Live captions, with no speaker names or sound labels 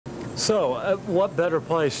So, what better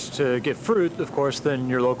place to get fruit, of course, than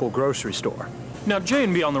your local grocery store? Now,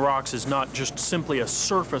 J&B on the Rocks is not just simply a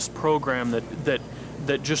surface program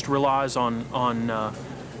that just relies on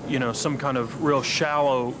you know, some kind of real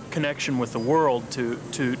shallow connection with the world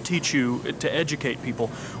to teach you, to educate people.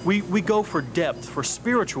 We go for depth, for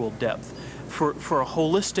spiritual depth, for a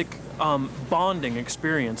holistic bonding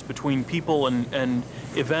experience between people and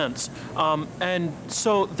events. And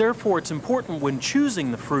so therefore it's important when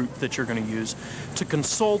choosing the fruit that you're going to use to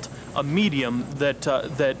consult a medium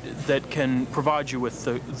that can provide you with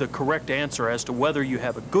the correct answer as to whether you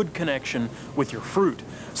have a good connection with your fruit.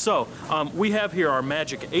 So we have here our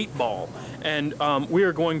Magic 8 Ball, and we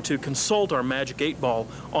are going to consult our Magic 8 Ball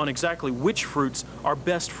on exactly which fruits are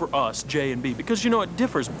best for us, J and B, because you know it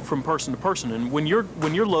differs from person to person, and when you're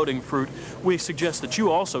loading fruit, we suggest that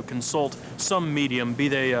you also consult some medium, be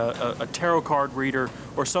they a tarot card reader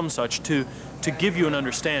or some such, to give you an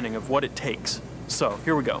understanding of what it takes. So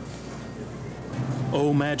here we go.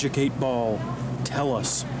 Oh, Magic 8 Ball, tell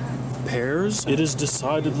us. Pears? It is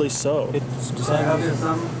decidedly so. It's decidedly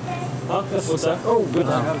so. Huh? What's that? Oh,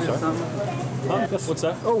 goodness. I'm sorry. Huh? What's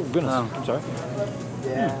that? Oh, goodness. I'm sorry.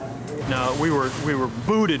 Yeah. Now, we were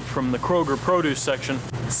booted from the Kroger produce section.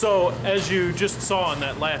 So, as you just saw in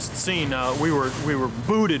that last scene, we were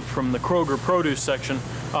booted from the Kroger produce section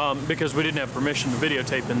because we didn't have permission to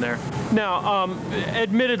videotape in there. Now,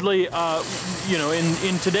 admittedly, you know,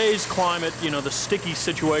 in today's climate, you know, the sticky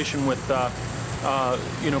situation with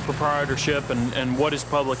you know, proprietorship and what is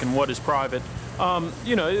public and what is private,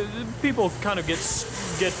 you know, people kind of get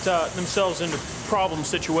themselves into problem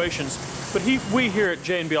situations. But we here at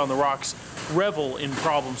J&B on the Rocks revel in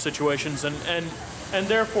problem situations, and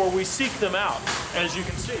therefore we seek them out, as you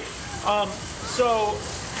can see. So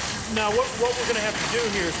now what we're going to have to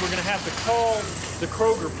do here is we're going to have to call the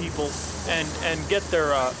Kroger people and get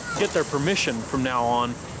their permission from now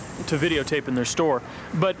on to videotape in their store.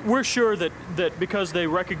 But we're sure that because they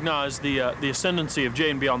recognize the ascendancy of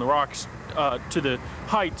J&B on the Rocks to the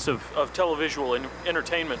heights of televisual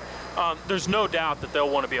entertainment, there's no doubt that they'll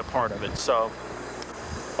want to be a part of it. So,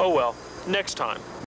 oh well, next time.